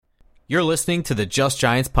You're listening to the Just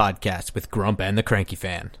Giants podcast with Grump and the Cranky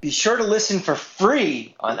Fan. Be sure to listen for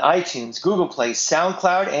free on iTunes, Google Play,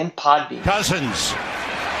 SoundCloud, and Podbean. Cousins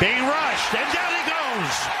being rushed, and down he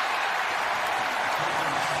goes.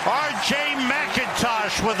 R.J.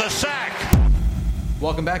 McIntosh with a sack.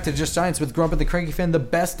 Welcome back to Just Giants with Grump and the Cranky Fan, the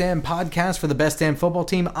best damn podcast for the best damn football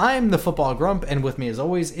team. I'm the Football Grump, and with me as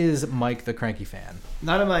always is Mike the Cranky Fan.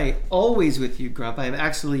 Not am I always with you, Grump. I am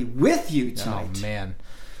actually with you tonight. Oh, man.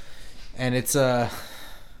 And it's been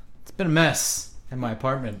a mess in my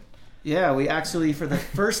apartment. Yeah, we actually,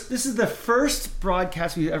 this is the first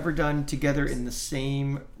broadcast we've ever done together in the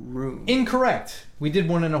same room. Incorrect. We did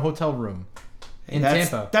one in a hotel room in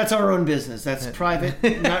Tampa. That's our own business. That's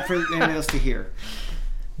private, not for anyone else to hear.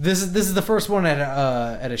 This is the first one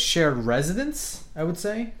at a shared residence, I would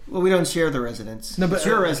say. Well, we don't share the residence. No, but it's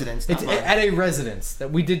your residence. It's at a residence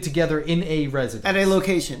that we did together in a residence. At a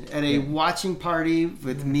location, at a watching party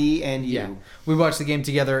with me and you. Yeah. We watched the game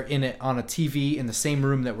together on a TV in the same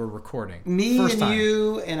room that we're recording.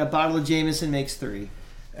 You and a bottle of Jameson makes 3.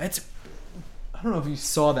 I don't know if you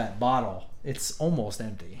saw that bottle. It's almost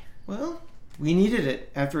empty. Well, we needed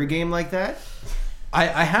it after a game like that.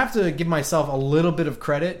 I have to give myself a little bit of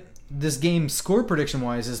credit. This game, score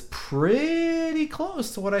prediction-wise, is pretty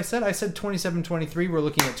close to what I said. I said 27-23. We're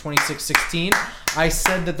looking at 26-16. I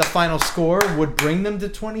said that the final score would bring them to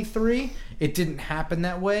 23. It didn't happen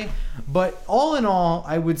that way. But all in all,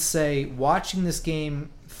 I would say watching this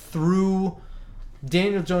game through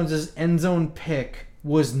Daniel Jones' end zone pick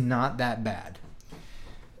was not that bad.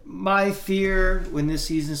 My fear when this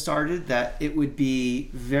season started that it would be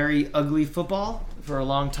very ugly football for a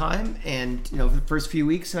long time, and the first few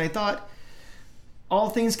weeks, and I thought,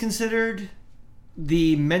 all things considered,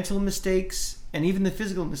 the mental mistakes and even the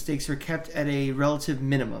physical mistakes were kept at a relative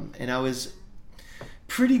minimum, and I was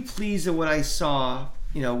pretty pleased at what I saw,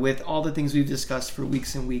 with all the things we've discussed for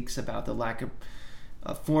weeks and weeks about the lack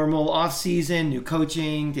of formal offseason, new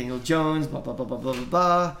coaching, Daniel Jones, blah blah blah blah blah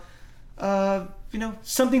blah blah.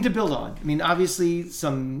 Something to build on. I mean, obviously,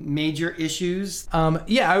 some major issues.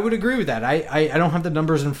 Yeah, I would agree with that. I don't have the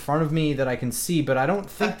numbers in front of me that I can see, but I don't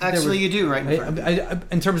think... Actually, you do, right?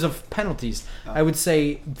 In terms of penalties, I would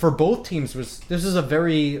say for both teams, this is a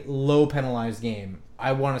very low penalized game.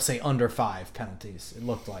 I want to say under 5 penalties, it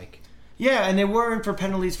looked like. Yeah, and they weren't for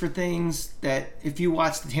penalties for things that, if you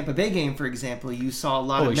watched the Tampa Bay game, for example, you saw a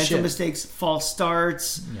lot of mental mistakes, false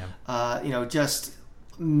starts, just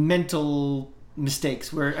mental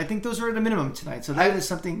mistakes, where I think those were at a minimum tonight. So that is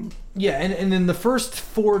something... Yeah, and in the first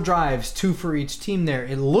 4 drives, 2 for each team there,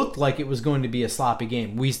 it looked like it was going to be a sloppy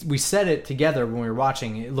game. We said it together when we were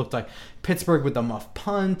watching. It looked like Pittsburgh with a muff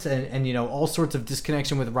punt and all sorts of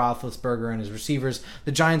disconnection with Roethlisberger and his receivers.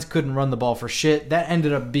 The Giants couldn't run the ball for shit. That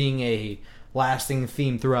ended up being a lasting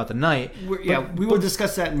theme throughout the night. We will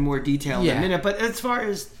discuss that in more detail in a minute. But as far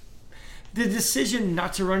as the decision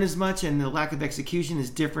not to run as much and the lack of execution is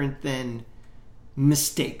different than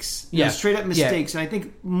mistakes. Straight up mistakes. And I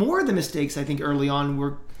think more of the mistakes, early on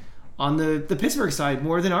were on the Pittsburgh side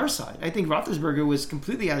more than our side. I think Roethlisberger was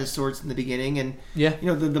completely out of sorts in the beginning, and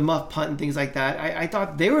the muff punt and things like that. I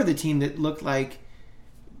thought they were the team that looked like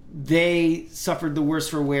they suffered the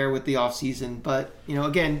worst for wear with the offseason. But,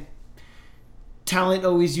 again, talent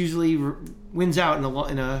always usually wins out in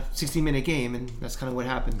a 60-minute game, and that's kind of what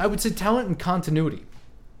happened. I would say talent and continuity.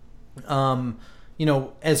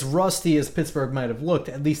 As rusty as Pittsburgh might have looked,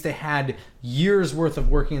 at least they had years worth of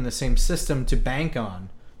working in the same system to bank on,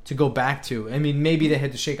 to go back to. I mean, maybe they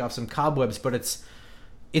had to shake off some cobwebs, but it's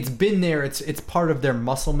been there. It's part of their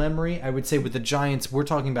muscle memory. I would say with the Giants, we're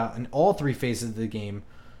talking about in all 3 phases of the game,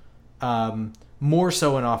 more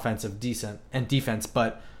so in offensive and defense,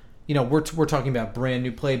 but we're talking about brand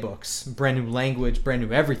new playbooks, brand new language, brand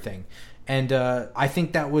new everything, and I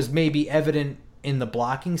think that was maybe evident in the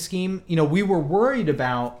blocking scheme. We were worried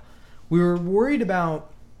about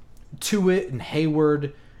Tuitt and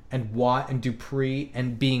Hayward and Watt and Dupree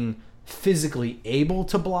and being physically able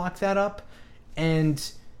to block that up.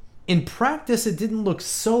 And in practice, it didn't look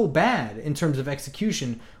so bad in terms of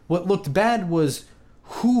execution. What looked bad was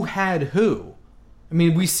who had who. I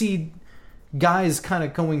mean, we see guys kind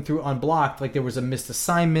of going through unblocked, like there was a missed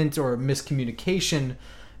assignment or a miscommunication.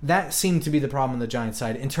 That seemed to be the problem on the Giants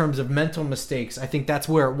side. In terms of mental mistakes, I think that's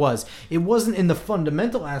where it was. It wasn't in the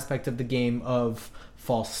fundamental aspect of the game of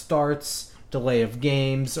false starts, delay of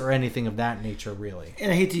games, or anything of that nature, really.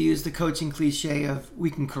 And I hate to use the coaching cliche of we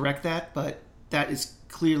can correct that, but that is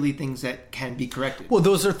clearly things that can be corrected. Well,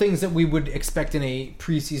 those are things that we would expect in a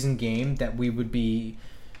preseason game that we would be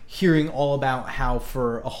hearing all about how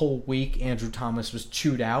for a whole week Andrew Thomas was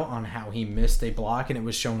chewed out on how he missed a block, and it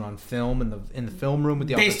was shown on film in the film room with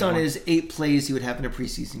the based on line. his 8 plays he would have in a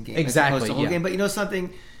preseason game, exactly, as opposed to the whole game. But you know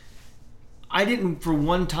something, I didn't for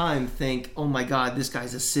one time think, oh my God, this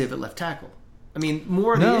guy's a sieve at left tackle. I mean,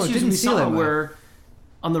 more of the issues we saw were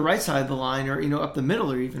on the right side of the line, or up the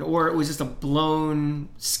middle, or it was just a blown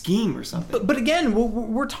scheme or something. But again,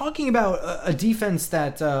 we're talking about a defense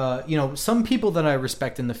that some people that I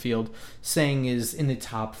respect in the field saying is in the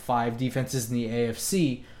top 5 defenses in the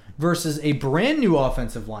AFC versus a brand new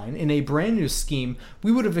offensive line in a brand new scheme.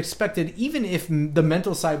 We would have expected, even if the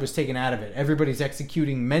mental side was taken out of it, everybody's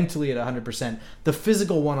executing mentally at 100%. The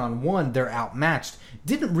physical one-on-one, they're outmatched.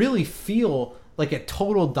 Didn't really feel like a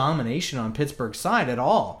total domination on Pittsburgh's side at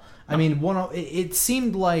all. I mean, it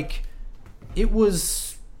seemed like it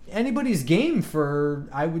was anybody's game for,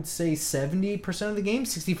 I would say, 70% of the game,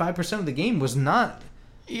 65% of the game was not.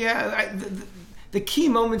 Yeah, the key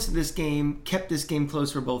moments of this game kept this game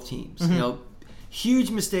close for both teams. Mm-hmm. Huge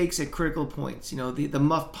mistakes at critical points. The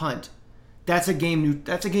muff punt. That's a game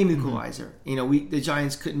equalizer. Mm-hmm. The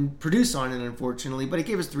Giants couldn't produce on it, unfortunately, but it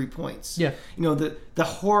gave us 3 points. Yeah. The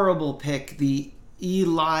horrible pick, the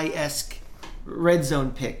Eli-esque red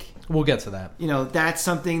zone pick. We'll get to that. That's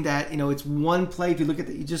something that it's one play. If you look at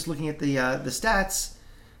you're just looking at the stats,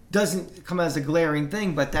 doesn't come as a glaring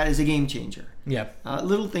thing, but that is a game changer. Yeah.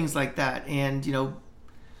 Little things like that, and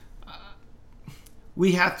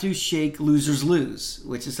we have to shake losers lose,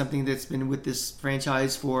 which is something that's been with this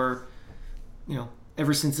franchise for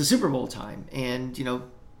ever since the Super Bowl time. And,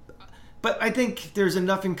 but I think there's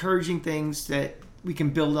enough encouraging things that we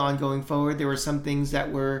can build on going forward. There were some things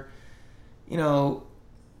that were,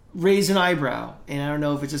 raise an eyebrow. And I don't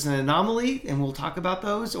know if it's just an anomaly, and we'll talk about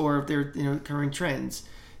those, or if they're, current trends.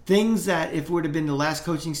 Things that if it would have been the last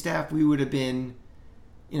coaching staff, we would have been,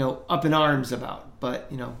 up in arms about. But,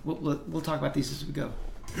 we'll talk about these as we go.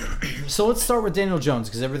 So let's start with Daniel Jones,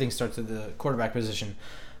 because everything starts at the quarterback position.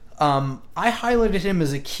 I highlighted him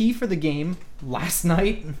as a key for the game last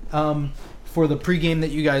night for the pregame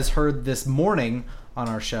that you guys heard this morning on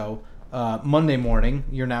our show, Monday morning.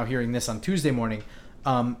 You're now hearing this on Tuesday morning,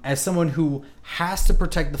 as someone who has to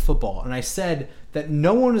protect the football. And I said that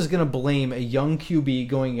no one is going to blame a young QB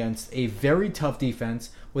going against a very tough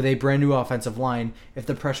defense with a brand new offensive line if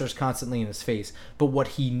the pressure is constantly in his face. But what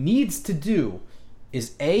he needs to do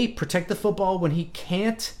is A, protect the football when he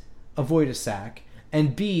can't avoid a sack,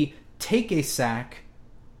 and B, take a sack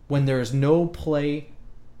when there is no play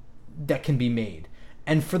that can be made.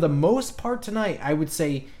 And for the most part tonight, I would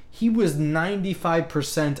say he was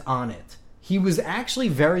 95% on it. He was actually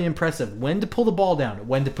very impressive. When to pull the ball down,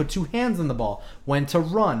 when to put 2 hands on the ball, when to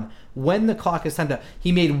run, when the clock is timed out.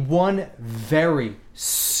 He made one very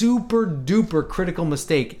super duper critical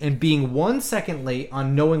mistake in being 1 second late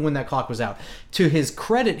on knowing when that clock was out. To his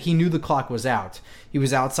credit, he knew the clock was out. He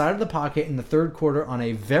was outside of the pocket in the third quarter on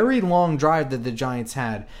a very long drive that the Giants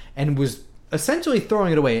had and was essentially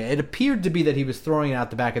throwing it away. It appeared to be that he was throwing it out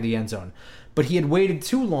the back of the end zone. But he had waited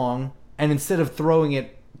too long, and instead of throwing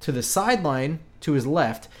it to the sideline to his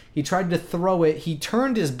left, he tried to throw it. He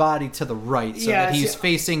turned his body to the right so that he's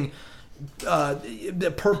facing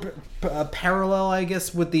parallel, I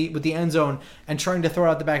guess, with the end zone, and trying to throw it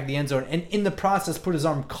out the back of the end zone, and in the process put his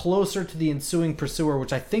arm closer to the ensuing pursuer,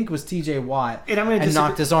 which I think was T.J. Watt, and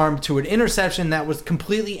knocked his arm to an interception that was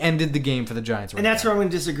completely ended the game for the Giants. And that's where I'm going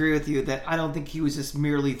to disagree with you, that I don't think he was just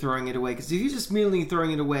merely throwing it away, because if he was just merely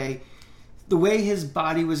throwing it away, the way his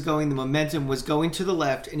body was going, the momentum was going to the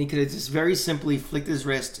left, and he could have just very simply flicked his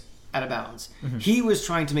wrist out of bounds. Mm-hmm. He was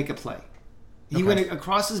trying to make a play. He went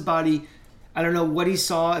across his body. I don't know what he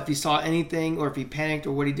saw, if he saw anything, or if he panicked,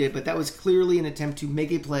 or what he did, but that was clearly an attempt to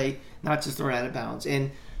make a play, not just throw it out of bounds.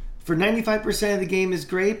 And for 95% of the game is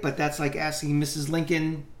great, but that's like asking Mrs.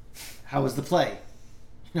 Lincoln, how was the play?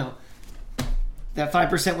 That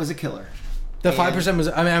 5% was a killer. The 5% was.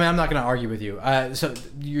 I mean, I'm not going to argue with you. So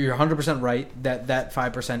you're 100% right that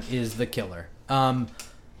 5% is the killer.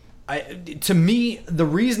 To me, the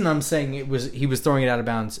reason I'm saying he was throwing it out of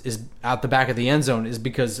bounds is out the back of the end zone is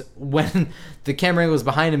because when the camera angle was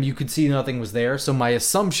behind him, you could see nothing was there. So my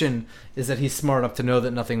assumption is that he's smart enough to know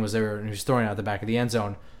that nothing was there and he's throwing it out the back of the end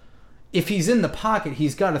zone. If he's in the pocket,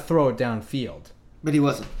 he's got to throw it downfield. But he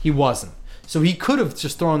wasn't. He wasn't. So he could have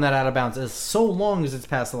just thrown that out of bounds as so long as it's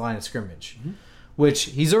past the line of scrimmage, which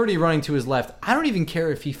he's already running to his left. I don't even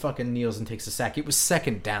care if he fucking kneels and takes a sack. It was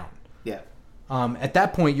second down. Yeah. At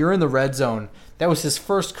that point, you're in the red zone. That was his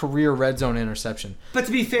first career red zone interception. But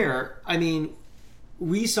to be fair, I mean,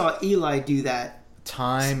 we saw Eli do that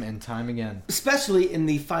Time and time again. Especially in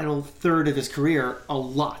the final third of his career, a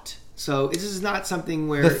lot. So this is not something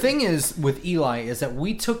where... The thing is with Eli is that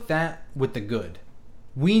we took that with the good.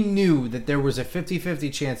 We knew that there was a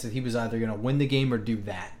 50-50 chance that he was either going to win the game or do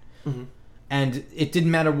that. Mm-hmm. And it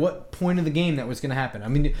didn't matter what point of the game that was going to happen. I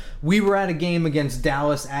mean, we were at a game against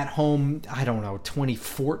Dallas at home, I don't know,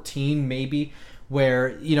 2014 maybe, where,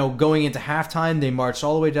 going into halftime, they marched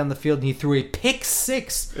all the way down the field, and he threw a pick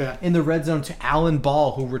six in the red zone to Alan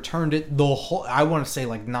Ball, who returned it the whole, I want to say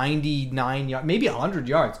like 99 yards, maybe 100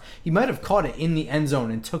 yards. He might have caught it in the end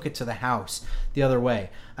zone and took it to the house the other way.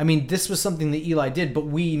 I mean, this was something that Eli did, but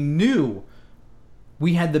we knew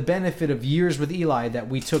we had the benefit of years with Eli that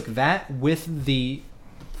we took that with the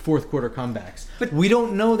fourth quarter comebacks. But we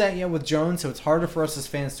don't know that yet with Jones, so it's harder for us as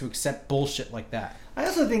fans to accept bullshit like that. I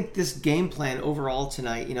also think this game plan overall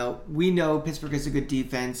tonight, we know Pittsburgh is a good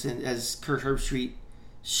defense, and as Kurt Herbstreit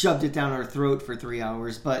shoved it down our throat for 3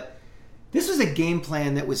 hours, but this was a game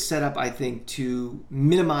plan that was set up, I think, to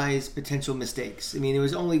minimize potential mistakes. I mean, there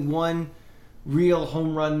was only one real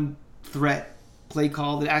home run threat play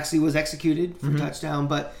call that actually was executed for touchdown,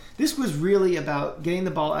 but this was really about getting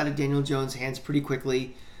the ball out of Daniel Jones' hands pretty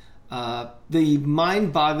quickly. The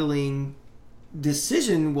mind-boggling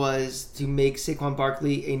decision was to make Saquon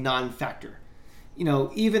Barkley a non-factor.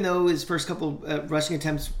 Even though his first couple rushing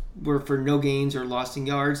attempts were for no gains or lost in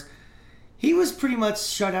yards, he was pretty much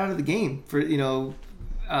shut out of the game for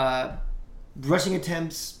rushing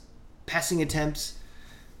attempts, passing attempts.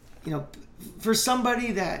 For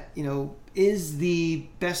somebody that is the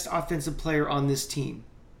best offensive player on this team,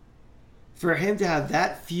 for him to have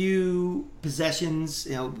that few possessions,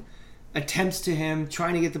 attempts to him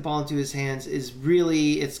trying to get the ball into his hands is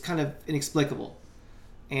really, it's kind of inexplicable.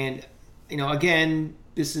 And again,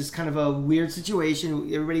 this is kind of a weird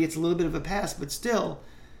situation. Everybody gets a little bit of a pass, but still,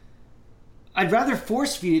 I'd rather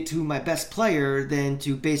force feed it to my best player than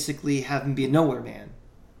to basically have him be a nowhere man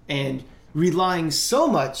and relying so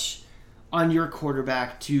much on your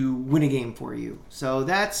quarterback to win a game for you. So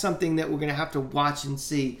that's something that we're going to have to watch and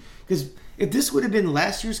see. Because if this would have been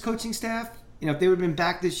last year's coaching staff, if they would have been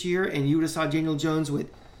back this year and you would have saw Daniel Jones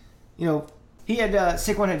with, he had,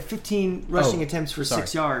 Saquon had 15 rushing attempts for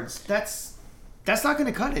 6 yards. That's not going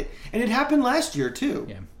to cut it. And it happened last year too.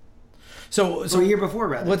 Yeah. So a year before,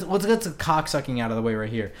 rather. Let's get the cocksucking out of the way right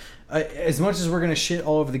here. As much as we're going to shit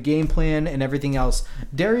all over the game plan and everything else,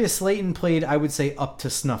 Darius Slayton played, I would say, up to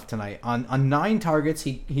snuff tonight. On 9 targets,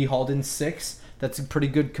 he hauled in 6. That's a pretty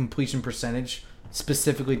good completion percentage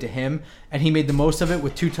specifically to him, and he made the most of it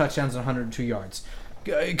with 2 touchdowns and 102 yards.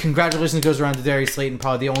 Congratulations goes around to Darius Slayton,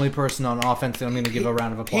 probably the only person on offense that I'm going to give a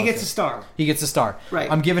round of applause. He gets a star. He gets a star.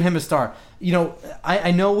 Right. I'm giving him a star.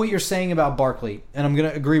 I know what you're saying about Barkley, and I'm going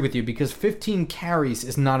to agree with you because 15 carries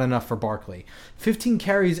is not enough for Barkley. 15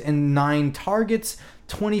 carries and 9 targets,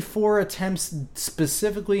 24 attempts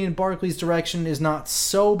specifically in Barkley's direction is not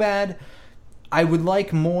so bad. I would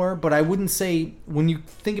like more, but I wouldn't say, when you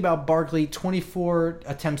think about Barkley, 24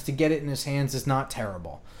 attempts to get it in his hands is not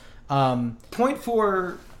terrible.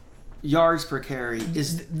 0.4 yards per carry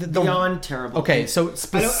is beyond terrible. Okay, so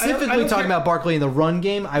specifically talking about Barkley in the run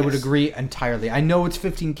game, I would agree entirely. I know it's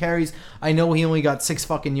 15 carries. I know he only got 6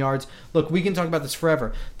 fucking yards. Look, we can talk about this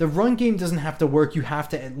forever. The run game doesn't have to work. You have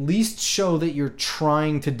to at least show that you're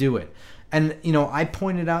trying to do it. And, I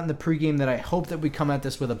pointed out in the pregame that I hope that we come at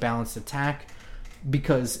this with a balanced attack,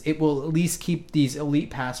 because it will at least keep these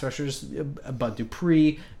elite pass rushers, Bud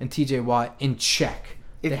Dupree and TJ Watt, in check.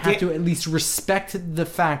 They have to at least respect the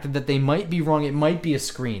fact that they might be wrong. It might be a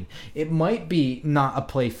screen. It might be not a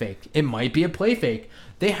play fake. It might be a play fake.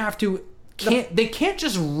 They have to. They can't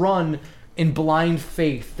just run in blind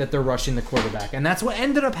faith that they're rushing the quarterback, and that's what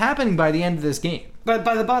ended up happening by the end of this game. But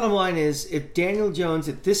the bottom line is, if Daniel Jones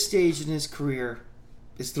at this stage in his career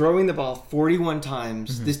is throwing the ball 41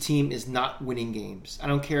 times, this team is not winning games. I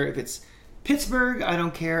don't care if it's Pittsburgh. I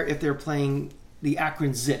don't care if they're playing the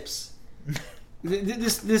Akron Zips.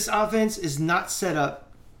 This offense is not set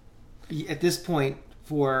up at this point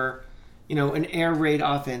for an air raid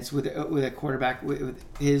offense with a quarterback with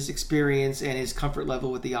his experience and his comfort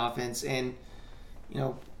level with the offense and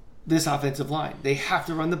this offensive line. They have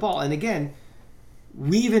to run the ball. And again,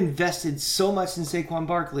 we've invested so much in Saquon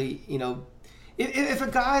Barkley. If a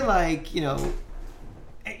guy like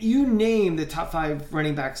you name the top 5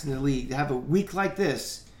 running backs in the league to have a week like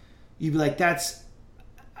this, you'd be like,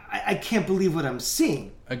 I can't believe what I'm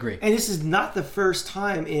seeing. Agree. And this is not the first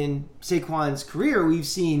time in Saquon's career we've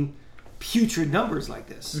seen putrid numbers like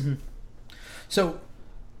this. Mm-hmm. So,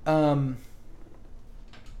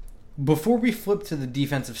 before we flip to the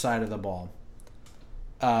defensive side of the ball,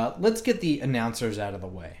 let's get the announcers out of the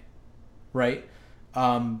way, right?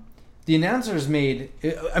 The announcers made...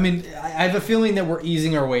 I mean, I have a feeling that we're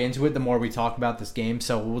easing our way into it the more we talk about this game,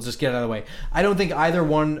 so we'll just get it out of the way. I don't think either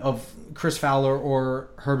one of Chris Fowler or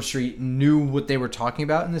Herb Street knew what they were talking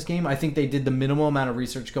about in this game. I think they did the minimal amount of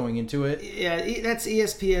research going into it. Yeah, that's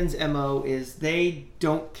ESPN's MO, is they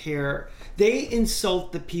don't care. They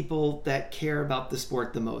insult the people that care about the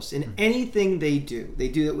sport the most in anything they do. They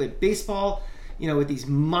do it with baseball, with these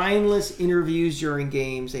mindless interviews during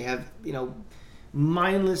games. They have,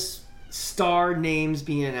 mindless star names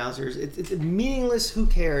being announcers. It's meaningless. Who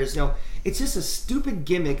cares? It's just a stupid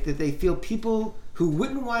gimmick that they feel people who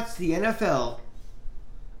wouldn't watch the NFL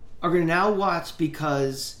are going to now watch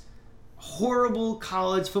because horrible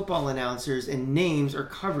college football announcers and names are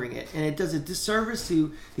covering it, and it does a disservice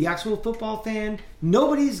to the actual football fan.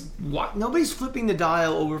 Nobody's flipping the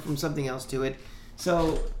dial over from something else to it.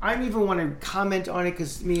 So I don't even want to comment on it,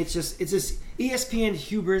 because to me it's just ESPN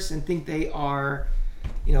hubris and think they are,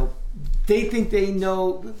 they think they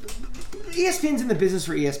know. ESPN's in the business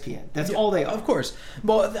for ESPN. That's all they are. Of course.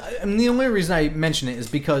 Well, the only reason I mention it is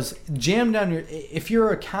because if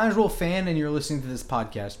you're a casual fan and you're listening to this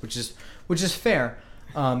podcast, which is fair,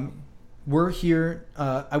 we're here,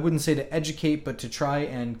 I wouldn't say to educate, but to try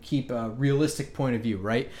and keep a realistic point of view,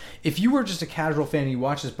 right? If you were just a casual fan and you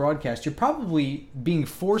watch this broadcast, you're probably being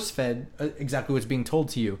force-fed exactly what's being told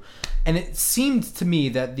to you. And it seemed to me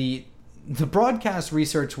that the broadcast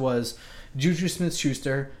research was Juju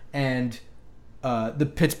Smith-Schuster and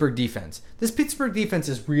the Pittsburgh defense. This Pittsburgh defense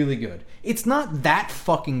is really good. It's not that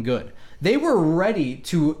fucking good. They were ready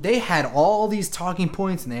to... They had all these talking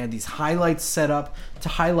points and they had these highlights set up to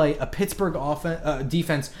highlight a Pittsburgh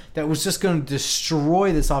defense that was just going to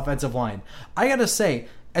destroy this offensive line. I gotta say,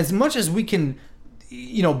 as much as we can,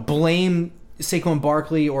 blame Saquon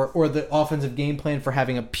Barkley or the offensive game plan for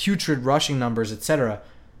having a putrid rushing numbers, etc.,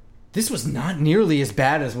 this was not nearly as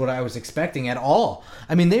bad as what I was expecting at all.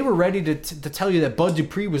 I mean, they were ready to tell you that Bud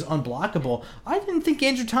Dupree was unblockable. I didn't think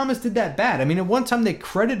Andrew Thomas did that bad. I mean, at one time they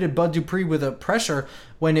credited Bud Dupree with a pressure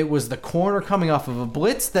when it was the corner coming off of a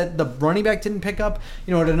blitz that the running back didn't pick up.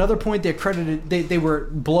 At another point they were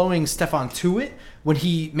blowing Stephon Tuitt when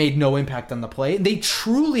he made no impact on the play. They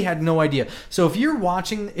truly had no idea. So if you're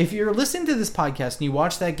listening to this podcast and you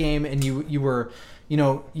watch that game and you were...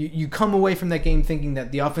 you come away from that game thinking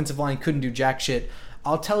that the offensive line couldn't do jack shit.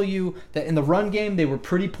 I'll tell you that in the run game, they were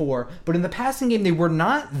pretty poor. But in the passing game, they were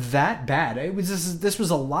not that bad. This was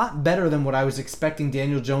a lot better than what I was expecting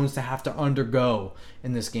Daniel Jones to have to undergo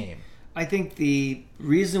in this game. I think the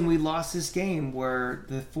reason we lost this game were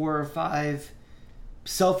the 4 or 5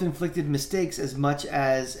 self-inflicted mistakes as much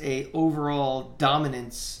as a overall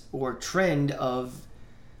dominance or trend of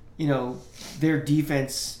their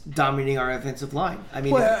defense dominating our offensive line. I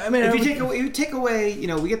mean, if you take away,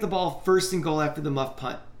 we get the ball first and goal after the muff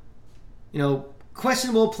punt.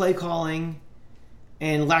 Questionable play calling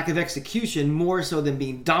and lack of execution more so than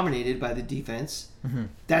being dominated by the defense. Mm-hmm.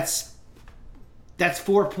 That's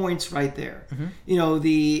 4 points right there.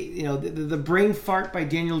 Mm-hmm. The brain fart by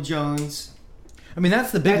Daniel Jones. I mean,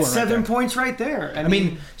 that's the big one. That's 7 points right there. I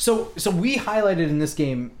mean, so we highlighted in this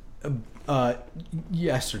game.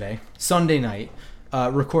 Yesterday, Sunday night,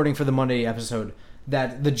 recording for the Monday episode,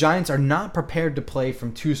 that the Giants are not prepared to play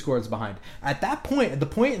from 2 scores behind. At that point, at the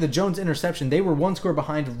point of the Jones interception, they were 1 score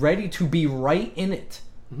behind, ready to be right in it.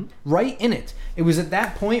 Mm-hmm. Right in it. It was at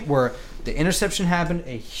that point where the interception happened,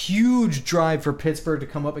 a huge drive for Pittsburgh to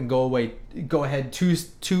come up and go ahead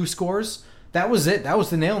 2 scores. That was it. That was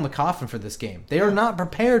the nail in the coffin for this game. They are not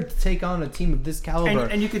prepared to take on a team of this caliber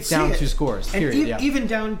and you could down see 2 scores. Period. And even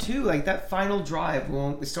down 2, like that final drive,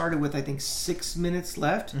 it started with, I think, 6 minutes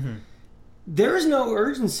left. Mm-hmm. There is no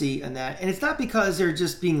urgency in that. And it's not because they're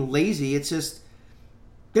just being lazy. It's just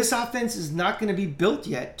this offense is not going to be built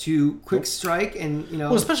yet to quick strike and,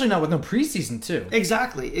 Well, especially not with no preseason, too.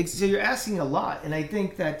 Exactly. So you're asking a lot. And I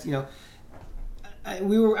think that, as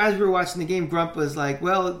we were watching the game, Grump was like,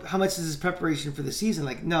 well, how much is this preparation for the season?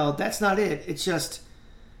 Like, no, that's not it. It's just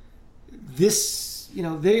this,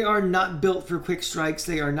 they are not built for quick strikes.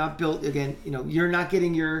 They are not built, again, you're not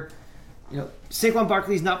getting your, Saquon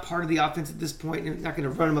Barkley's not part of the offense at this point. You're not going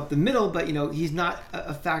to run him up the middle, but, he's not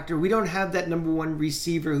a factor. We don't have that number 1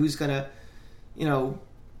 receiver who's going to,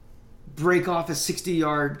 break off a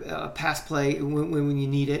 60-yard pass play when you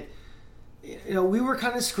need it. We were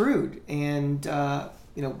kind of screwed, and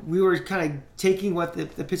we were kind of taking what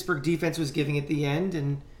the Pittsburgh defense was giving at the end,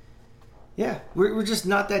 and we're just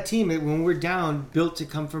not that team when we're down built to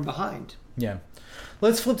come from behind. Yeah,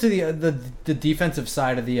 let's flip to the defensive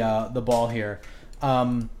side of the ball here.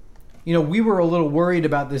 we were a little worried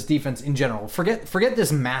about this defense in general. Forget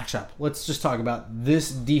this matchup. Let's just talk about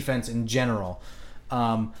this defense in general.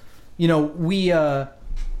 We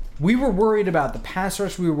were worried about the pass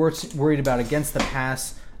rush. We were worried about against the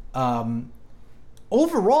pass.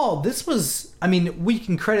 Overall, this was, we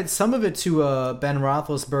can credit some of it to Ben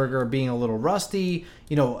Roethlisberger being a little rusty,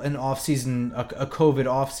 an off-season, a COVID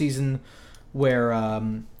off-season where,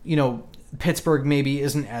 Pittsburgh maybe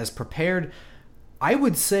isn't as prepared. I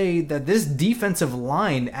would say that this defensive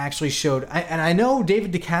line actually showed, and I know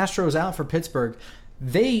David DeCastro is out for Pittsburgh.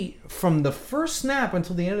 They, from the first snap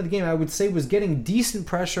until the end of the game, I would say was getting decent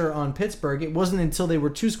pressure on Pittsburgh. It wasn't until they were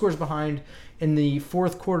 2 scores behind in the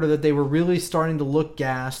fourth quarter that they were really starting to look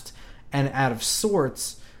gassed and out of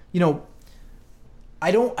sorts. I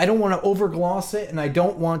don't want to overgloss it, and I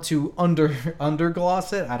don't want to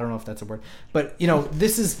undergloss it. I don't know if that's a word, but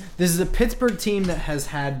this is a Pittsburgh team that has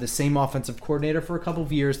had the same offensive coordinator for a couple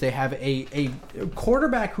of years. They have a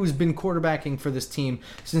quarterback who's been quarterbacking for this team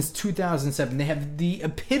since 2007. They have the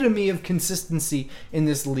epitome of consistency in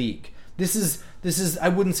this league. This is I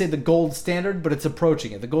wouldn't say the gold standard, but it's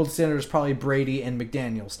approaching it. The gold standard is probably Brady and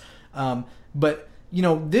McDaniels, but.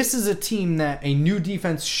 This is a team that a new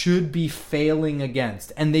defense should be failing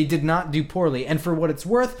against, and they did not do poorly. And for what it's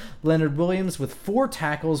worth, Leonard Williams with 4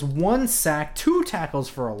 tackles, 1 sack, 2 tackles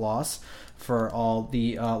for a loss. For all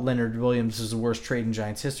the Leonard Williams is the worst trade in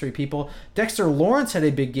Giants history people. Dexter Lawrence had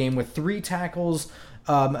a big game with 3 tackles,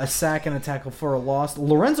 a sack, and a tackle for a loss.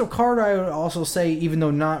 Lorenzo Carter, I would also say, even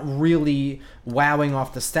though not really wowing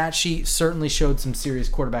off the stat sheet, certainly showed some serious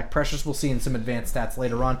quarterback pressures. We'll see in some advanced stats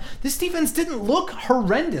later on. This defense didn't look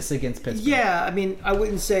horrendous against Pittsburgh. Yeah, I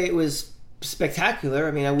wouldn't say it was spectacular.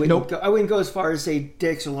 I wouldn't go as far as say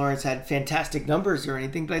Dexter Lawrence had fantastic numbers or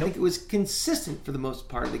anything, but I think it was consistent for the most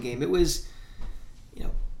part of the game. It was,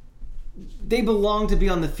 they belong to be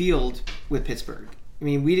on the field with Pittsburgh.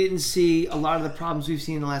 We didn't see a lot of the problems we've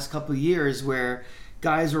seen in the last couple of years where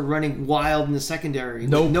guys were running wild in the secondary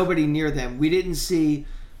with nobody near them. We didn't see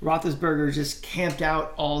Roethlisberger just camped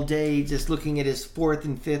out all day just looking at his 4th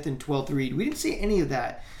and 5th and 12th read. We didn't see any of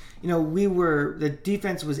that. The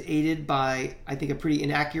defense was aided by, I think, a pretty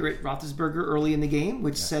inaccurate Roethlisberger early in the game,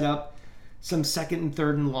 which set up some 2nd and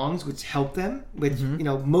 3rd and longs, which helped them. Which,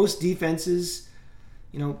 most defenses...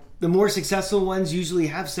 the more successful ones usually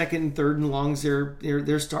have 2nd and 3rd and longs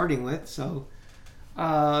they're starting with. So,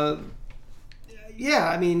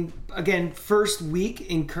 again, first week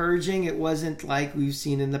encouraging. It wasn't like we've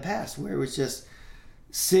seen in the past where it was just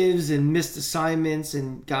sieves and missed assignments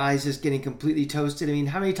and guys just getting completely toasted.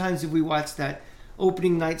 How many times have we watched that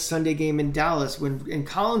opening night Sunday game in Dallas when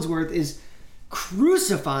Collinsworth is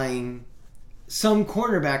crucifying some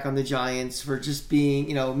cornerback on the Giants for just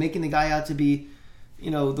being, making the guy out to be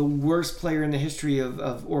the worst player in the history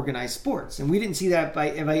of organized sports. And we didn't see that by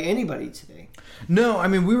anybody today. No,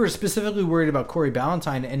 we were specifically worried about Corey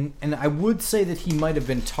Ballantyne, and I would say that he might have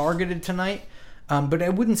been targeted tonight, but I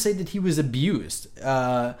wouldn't say that he was abused.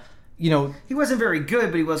 He wasn't very good,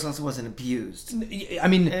 but he also wasn't abused.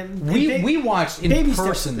 We watched in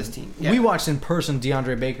person this team. Yeah. We watched in person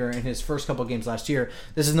DeAndre Baker in his first couple games last year.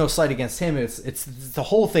 This is no slight against him. It's the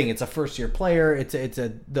whole thing. It's a first year player. It's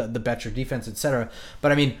the better defense, etc.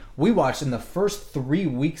 But we watched in the first 3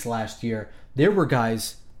 weeks last year. There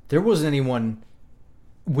wasn't anyone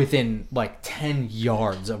within 10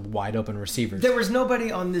 yards of wide open receivers. There was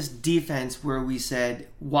nobody on this defense where we said,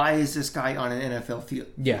 why is this guy on an NFL field?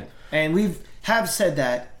 Yeah. And we have said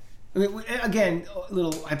that. Again, a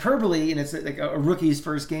little hyperbole, and it's like a rookie's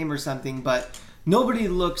first game or something, but nobody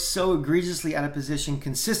looks so egregiously out of position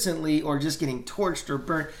consistently or just getting torched or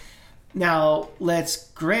burnt. Now,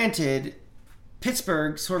 granted,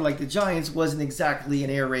 Pittsburgh, sort of like the Giants, wasn't exactly an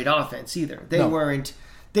air raid offense either. They weren't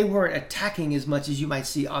attacking as much as you might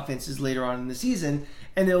see offenses later on in the season,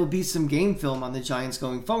 and there will be some game film on the Giants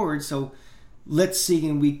going forward. So let's see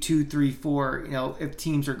in week 2, 3, 4, if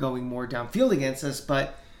teams are going more downfield against us.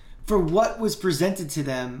 But for what was presented to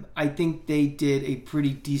them, I think they did a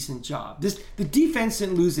pretty decent job. The defense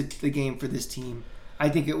didn't lose the game for this team. I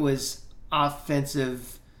think it was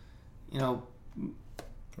offensive,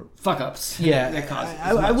 fuck ups. Yeah, that caused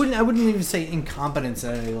I wouldn't even say incompetence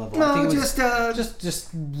at any level. No, I think it was just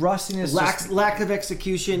rustiness, lack of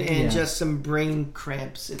execution, and just some brain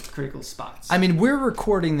cramps at critical spots. We're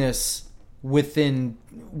recording this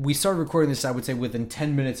we started recording this, I would say, within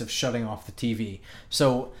 10 minutes of shutting off the TV.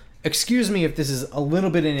 So excuse me if this is a little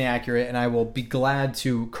bit inaccurate, and I will be glad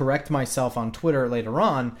to correct myself on Twitter later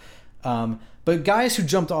on. But guys who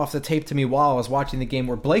jumped off the tape to me while I was watching the game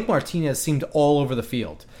were Blake Martinez seemed all over the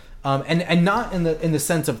field. And not in the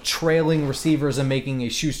sense of trailing receivers and making a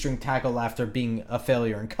shoestring tackle after being a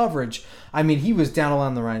failure in coverage. I mean, he was down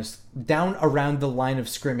around the line of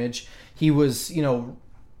scrimmage. He was,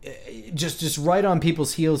 just right on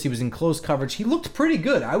people's heels. He was in close coverage. He looked pretty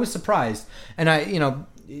good. I was surprised, and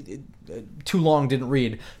too long didn't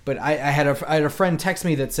read, but I had a friend text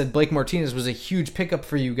me that said Blake Martinez was a huge pickup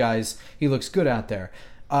for you guys. He looks good out there.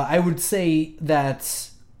 I would say that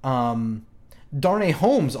Darnay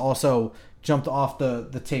Holmes also jumped off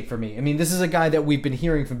the tape for me. I mean, this is a guy that we've been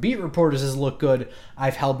hearing from beat reporters has looked good.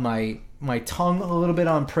 I've held my tongue a little bit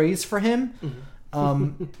on praise for him.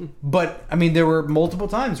 But I mean, there were multiple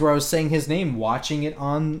times where I was saying his name, watching it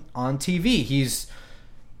on TV.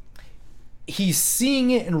 He's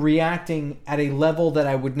seeing it and reacting at a level that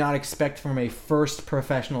I would not expect from a first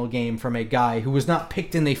professional game from a guy who was not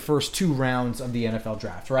picked in the first 2 rounds of the NFL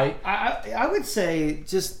draft, right? I would say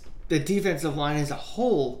just the defensive line as a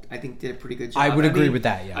whole, I think, did a pretty good job. I would agree with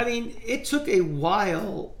that, yeah. I mean, it took a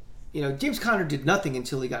while. James Conner did nothing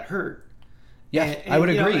until he got hurt. Yeah, and I would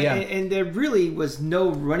agree, yeah. And there really was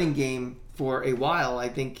no running game for a while, I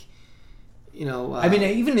think. I mean,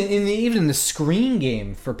 even in the screen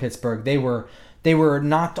game for Pittsburgh, they were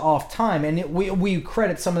knocked off time, and we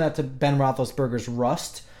credit some of that to Ben Roethlisberger's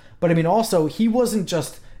rust. But I mean, also he wasn't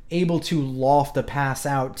just able to loft a pass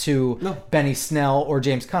out to Benny Snell or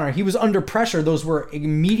James Conner. He was under pressure. Those were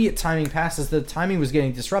immediate timing passes. The timing was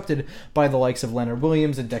getting disrupted by the likes of Leonard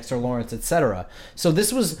Williams and Dexter Lawrence, etc. So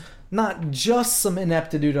this was not just some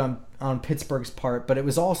ineptitude on Pittsburgh's part, but it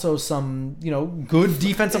was also some, good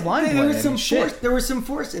defensive line play. There was some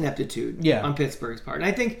forced ineptitude on Pittsburgh's part. And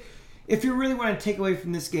I think if you really want to take away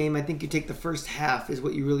from this game, I think you take the first half is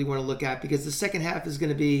what you really want to look at, because the second half is going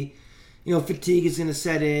to be, fatigue is going to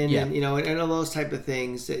set in, and all those type of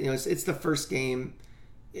things. It's the first game.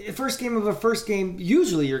 First game of a first game,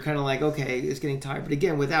 usually you're kind of like, okay, it's getting tired. But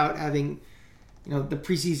again, without having, the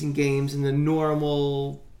preseason games and the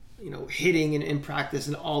normal, hitting and in practice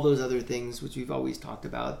and all those other things, which we've always talked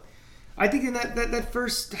about. I think in that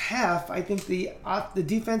first half, I think the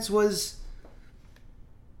defense was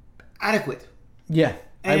adequate. Yeah.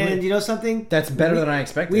 And something? That's better than I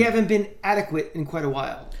expected. We haven't been adequate in quite a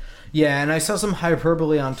while. Yeah, and I saw some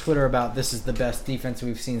hyperbole on Twitter about this is the best defense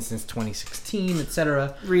we've seen since 2016,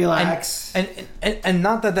 etc. Relax. And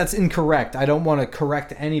not that that's incorrect. I don't want to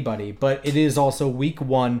correct anybody, but it is also week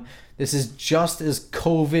 1. This is just as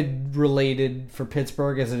COVID-related for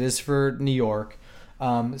Pittsburgh as it is for New York.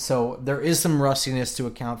 So there is some rustiness to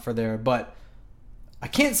account for there, but I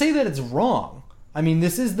can't say that it's wrong. I mean,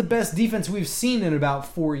 this is the best defense we've seen in about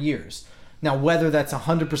 4 years. Now, whether that's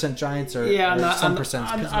 100% Giants or some percent...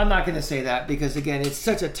 I'm not going to say that, because, again, it's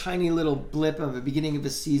such a tiny little blip of the beginning of the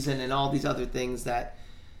season and all these other things that,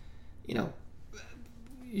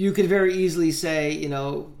 you could very easily say,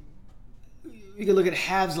 you could look at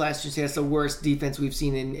Habs last year and say that's the worst defense we've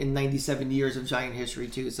seen in 97 years of Giant history,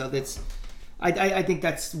 too. So I think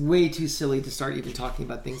that's way too silly to start even talking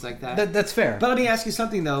about things like that. That's fair. But let me ask you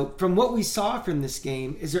something, though. From what we saw from this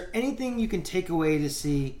game, is there anything you can take away to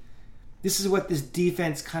see this is what this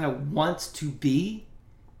defense kind of wants to be?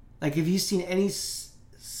 Like, have you seen any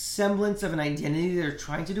semblance of an identity they're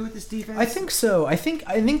trying to do with this defense? I think so. I think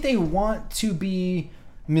they want to be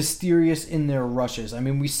mysterious in their rushes. I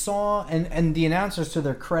mean, we saw, and the announcers, to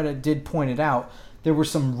their credit, did point it out, there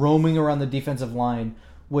was some roaming around the defensive line,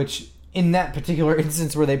 which in that particular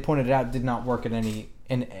instance where they pointed it out did not work in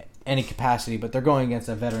any capacity, but they're going against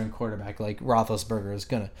a veteran quarterback like Roethlisberger is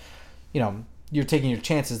going to, you're taking your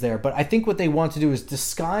chances there. But I think what they want to do is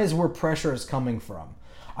disguise where pressure is coming from.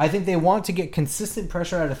 I think they want to get consistent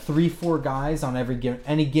pressure out of 3-4 guys on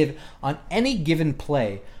any given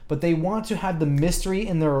play, but they want to have the mystery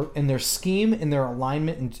in their scheme, in their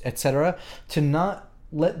alignment, etc., to not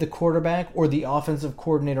let the quarterback or the offensive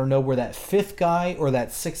coordinator know where that 5th guy or that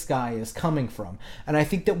 6th guy is coming from. And I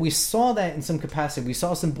think that we saw that in some capacity. We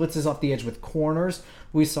saw some blitzes off the edge with corners.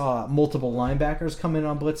 We saw multiple linebackers come in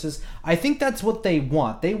on blitzes. I think that's what they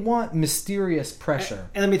want. They want mysterious pressure.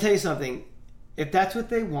 And let me tell you something. If that's what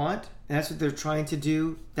they want, and that's what they're trying to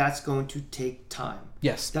do, that's going to take time.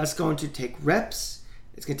 Yes. That's going to take reps.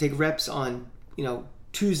 It's going to take reps on,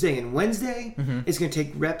 Tuesday and Wednesday. Mm-hmm. It's going to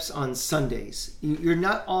take reps on Sundays. You're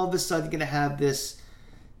not all of a sudden going to have this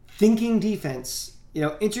thinking defense,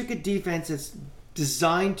 intricate defense that's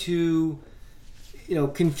designed to,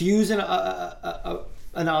 confuse an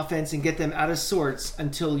offense and get them out of sorts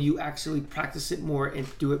until you actually practice it more and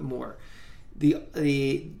do it more.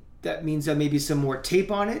 That means that maybe some more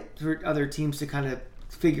tape on it for other teams to kind of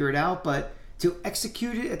figure it out, but to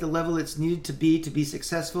execute it at the level it's needed to be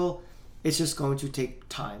successful, It's just going to take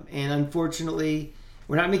time. And unfortunately,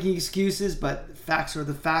 we're not making excuses, but facts are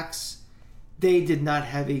the facts. They did not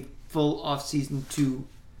have a full offseason to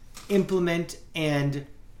implement and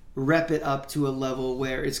rep it up to a level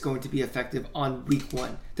where it's going to be effective on week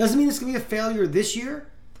 1. Doesn't mean it's going to be a failure this year.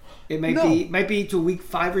 It might be to week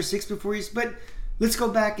 5 or 6 before you. But let's go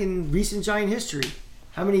back in recent Giant history.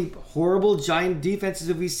 How many horrible Giant defenses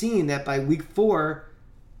have we seen that by week 4,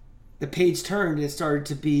 the page turned and it started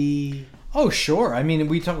to be... Oh, sure. I mean,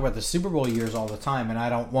 we talk about the Super Bowl years all the time, and I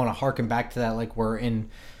don't want to harken back to that like we're in,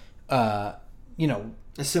 a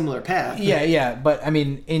similar path. Yeah. But, I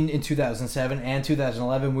mean, in 2007 and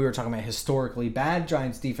 2011, we were talking about historically bad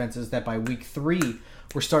Giants defenses that by week 3,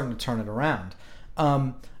 we're starting to turn it around.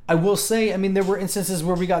 I will say, I mean, there were instances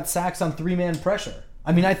where we got sacks on 3-man pressure.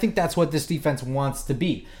 I mean, I think that's what this defense wants to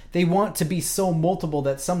be. They want to be so multiple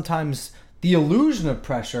that sometimes the illusion of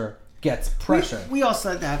pressure gets pressure. We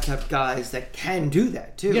also have to have guys that can do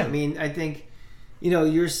that, too. Yeah. I mean, I think,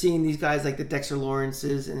 you're seeing these guys like the Dexter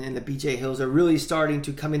Lawrences and the BJ Hills are really starting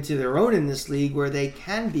to come into their own in this league where they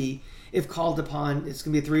can be, if called upon, it's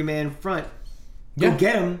going to be a 3-man front. Go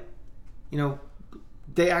get them.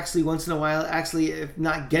 They actually, once in a while, if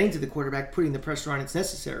not getting to the quarterback, putting the pressure on, it's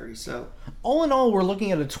necessary. So, all in all, we're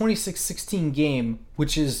looking at a 26-16 game,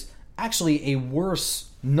 which is actually a worse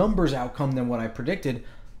numbers outcome than what I predicted.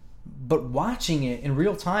 But watching it in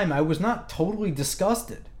real time, I was not totally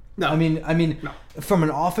disgusted. No. I mean, No. From an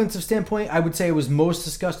offensive standpoint, I would say I was most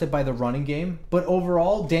disgusted by the running game. But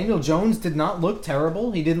overall, Daniel Jones did not look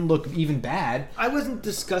terrible. He didn't look even bad. I wasn't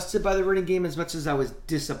disgusted by the running game as much as I was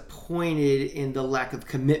disappointed in the lack of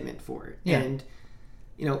commitment for it. Yeah. And,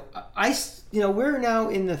 we're now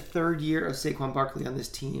in the 3rd year of Saquon Barkley on this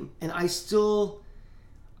team, and I still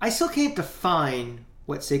can't define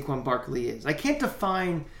what Saquon Barkley is. I can't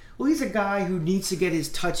define... Well, he's a guy who needs to get his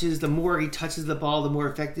touches. The more he touches the ball, the more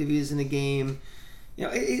effective he is in the game.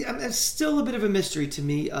 It's still a bit of a mystery to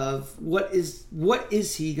me of what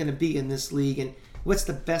is he going to be in this league and what's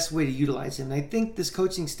the best way to utilize him. And I think this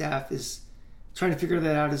coaching staff is trying to figure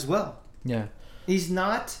that out as well. Yeah. He's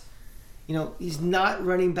not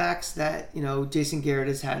running backs that, Jason Garrett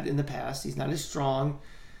has had in the past. He's not as strong.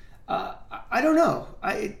 I don't know.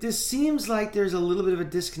 This seems like there's a little bit of a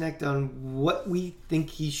disconnect on what we think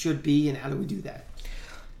he should be and how do we do that.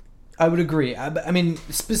 I would agree. I mean,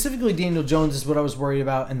 specifically Daniel Jones is what I was worried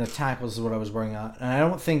about, and the tackles is what I was worrying about. And I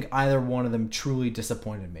don't think either one of them truly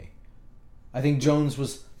disappointed me. I think Jones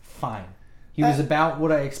was fine. He was about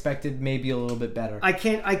what I expected, maybe a little bit better. I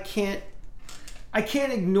can't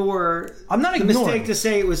ignore the mistake to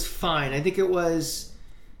say it was fine. I think it was,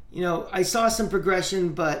 I saw some progression,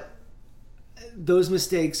 but those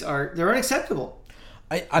mistakes they're unacceptable.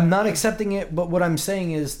 I'm not accepting it, but what I'm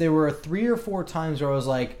saying is there were 3 or 4 times where I was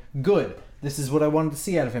like, good, this is what I wanted to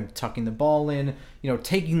see out of him. Tucking the ball in,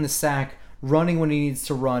 taking the sack, running when he needs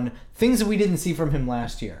to run, things that we didn't see from him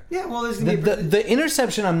last year. Yeah, well, the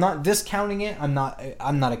interception, I'm not discounting it. I'm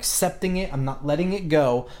not accepting it. I'm not letting it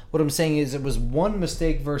go. What I'm saying is it was one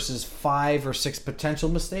mistake versus 5 or 6 potential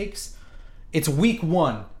mistakes. It's week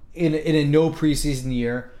 1 in a no preseason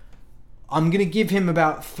year. I'm going to give him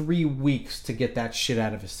about 3 weeks to get that shit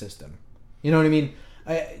out of his system. You know what I mean?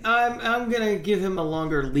 I'm going to give him a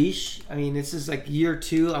longer leash. I mean, this is like year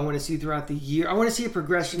 2. I want to see throughout the year. I want to see a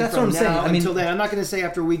progression That's from what I'm now saying. until then. I'm not going to say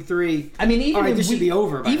after week 3, I mean, even this should be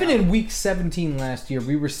over by even now. in week 17 last year,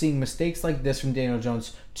 we were seeing mistakes like this from Daniel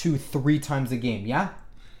Jones 2-3 times a game, yeah?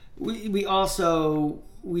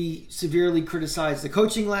 We severely criticized the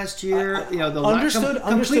coaching last year. The understood.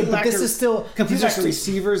 But this is still complete lack of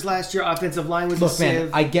receivers last year. Offensive line was look, a sieve. man.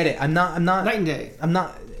 I get it. I'm not night and day. I'm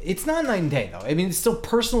not. It's not night and day though. I mean, it's still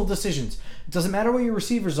personal decisions. It doesn't matter what your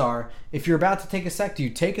receivers are. If you're about to take a sack, do you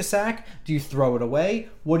take a sack? Do you throw it away?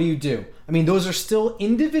 What do you do? I mean, those are still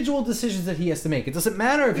individual decisions that he has to make. It doesn't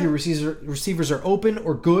matter if your receivers are open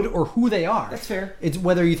or good or who they are. That's fair. It's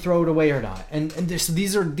whether you throw it away or not. And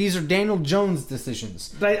these are Daniel Jones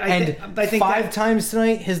decisions. But I think 5 times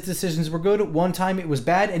tonight, his decisions were good. 1 time it was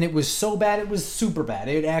bad, and it was so bad it was super bad.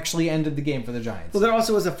 It actually ended the game for the Giants. Well, there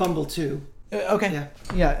also was a fumble too. Okay.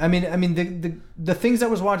 Yeah. I mean, the things I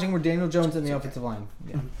was watching were Daniel Jones and the offensive line.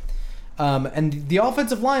 Yeah. And the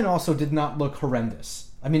offensive line also did not look horrendous.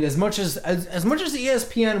 I mean, as much as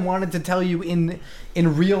ESPN wanted to tell you in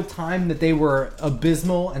real time that they were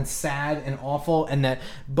abysmal and sad and awful, and that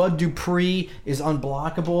Bud Dupree is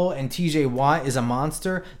unblockable and TJ Watt is a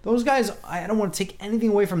monster, those guys, I don't want to take anything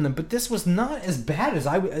away from them, but this was not as bad as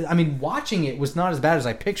I mean, watching it was not as bad as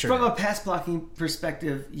I pictured. From a pass blocking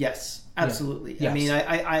perspective, yes, absolutely. Yeah.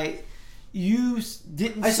 Yes. I mean,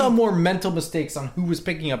 didn't. I saw more mental mistakes on who was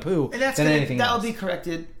picking up who and that's than anything else. That'll be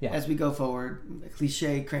corrected as we go forward.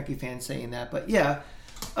 Cliche, cranky fans saying that, but yeah,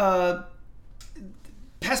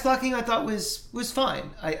 pass blocking I thought was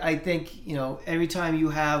fine. I think every time you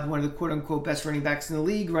have one of the quote unquote best running backs in the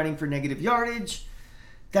league running for negative yardage,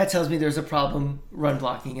 that tells me there's a problem run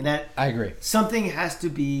blocking, and that I agree. Something has to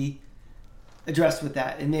be addressed with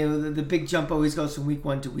that. And the big jump always goes from week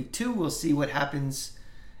 1 to week 2. We'll see what happens.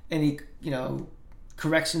 Any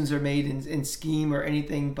corrections are made in scheme or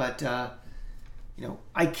anything, but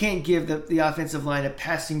I can't give the offensive line a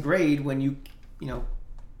passing grade when you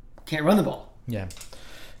can't run the ball. Yeah.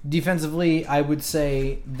 Defensively, I would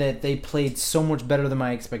say that they played so much better than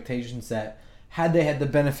my expectations that had they had the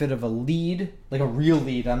benefit of a lead, like a real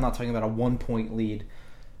lead, I'm not talking about a 1-point lead,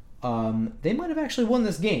 they might have actually won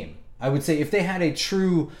this game. I would say if they had a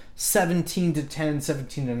true 17-10,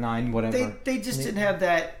 17-9, whatever. They just didn't have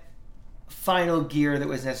that final gear that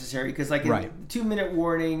was necessary because, like, in 2-minute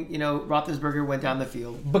warning, Roethlisberger went down the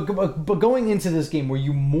field. But going into this game, were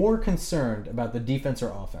you more concerned about the defense or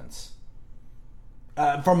offense?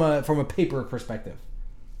 From a paper perspective.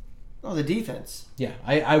 Oh, the defense. Yeah,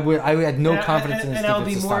 I had no confidence in this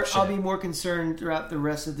defense to stop shit. I'll be more concerned throughout the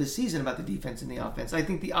rest of the season about the defense and the offense. I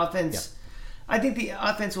think the offense. I think the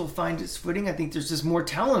offense will find its footing. I think there's just more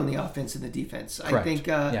talent in the offense than the defense. Correct. I think.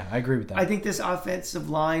 I agree with that. I think this offensive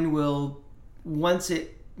line will, once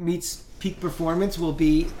it meets peak performance, will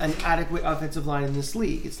be an adequate offensive line in this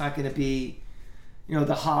league. It's not going to be,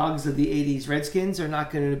 the Hogs of the '80s Redskins are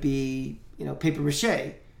not going to be, paper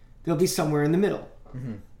mache. They'll be somewhere in the middle.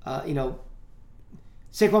 Mm-hmm.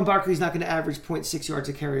 Saquon Barkley's not going to average 0.6 yards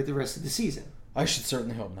a carry the rest of the season. I should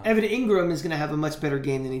certainly hope not. Evan Ingram is going to have a much better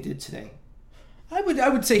game than he did today. I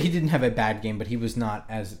would say he didn't have a bad game, but he was not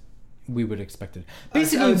as we would expect it.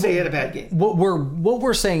 Basically, I would say he had a bad game. What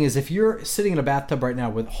we're saying is, if you're sitting in a bathtub right now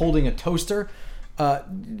with holding a toaster,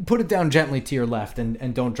 put it down gently to your left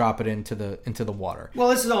and don't drop it into the water. Well,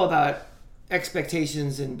 this is all about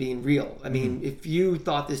expectations and being real. I mean, if you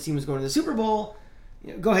thought this team was going to the Super Bowl,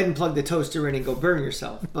 go ahead and plug the toaster in and go burn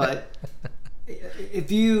yourself. But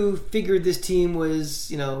if you figured this team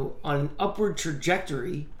was, on an upward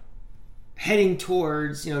trajectory, heading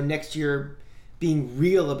towards, next year being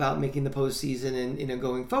real about making the postseason and,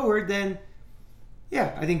 going forward, then,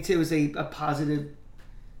 yeah, I think it was a positive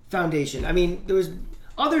foundation. I mean, there was,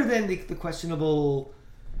 other than the questionable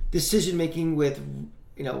decision-making with,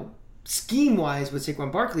 scheme-wise with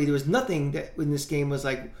Saquon Barkley, there was nothing that in this game was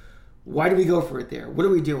like, why do we go for it there? What are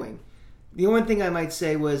we doing? The only thing I might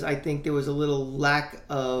say was I think there was a little lack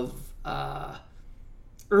of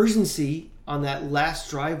urgency on that last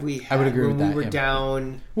drive we had. I would agree with that. We were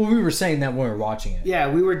down. Well, we were saying that when we were watching it. Yeah,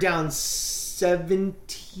 we were down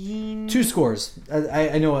 17. 2 scores.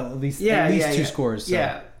 I know at least two scores. So.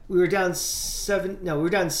 Yeah, we were down 7. No, we were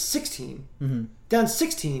down 16. Mm-hmm. Down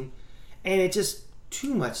 16, and it just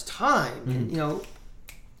too much time. Mm-hmm. And,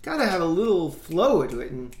 gotta have a little flow to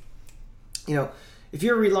it, and if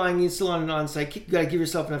you're relying still on an onside kick, you gotta give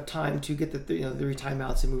yourself enough time to get the 3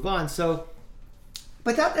 timeouts and move on. So.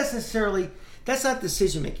 But that's not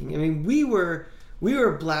decision making. I mean, we were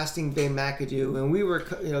blasting Ben McAdoo, and we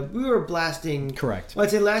were blasting. Correct. Well, I'd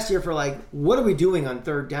say last year for what are we doing on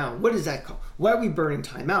third down? What is that called? Why are we burning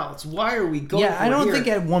timeouts? Why are we going? Yeah, I don't think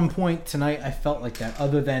at one point tonight I felt like that.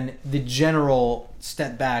 Other than the general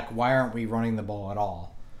step back, why aren't we running the ball at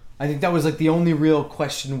all? I think that was the only real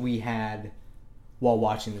question we had while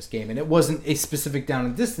watching this game, and it wasn't a specific down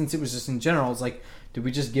and distance. It was just in general. It's like, did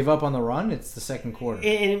we just give up on the run? It's the second quarter.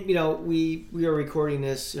 And we are recording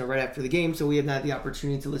this right after the game, so we have not had the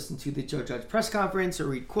opportunity to listen to the Joe Judge press conference or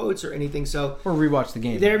read quotes or anything. So or rewatch the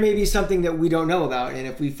game. There may be something that we don't know about, and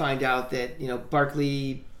if we find out that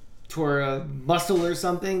Barkley tore a muscle or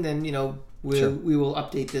something, then we will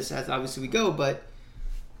update this as obviously we go. But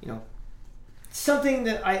something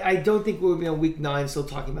that I don't think we'll be on week 9 still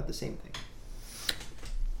talking about the same thing.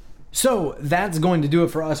 So that's going to do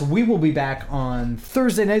it for us. We will be back on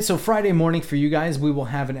Thursday night. So Friday morning for you guys, we will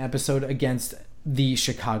have an episode against the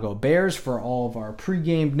Chicago Bears for all of our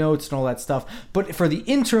pregame notes and all that stuff. But for the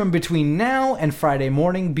interim between now and Friday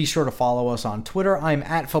morning, be sure to follow us on Twitter. I'm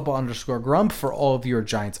at football_grump for all of your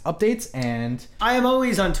Giants updates. And I am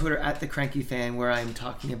always on Twitter at the Cranky Fan, where I'm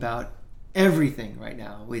talking about everything right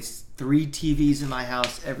now. It's 3 TVs in my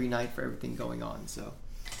house every night for everything going on. So,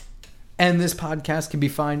 and this podcast can be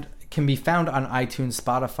found on iTunes,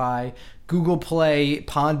 Spotify, Google Play,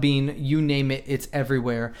 Podbean, you name it, it's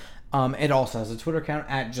everywhere. It also has a Twitter account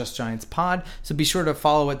at JustGiantsPod, so be sure to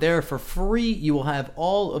follow it there for free. You will have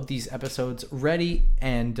all of these episodes ready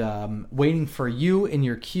and waiting for you in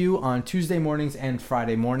your queue on Tuesday mornings and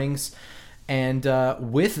Friday mornings. And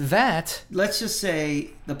with that... Let's just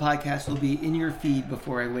say the podcast will be in your feed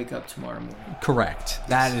before I wake up tomorrow morning. Correct.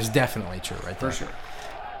 That is definitely true right there. For sure.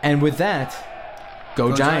 And with that,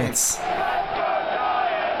 go Giants.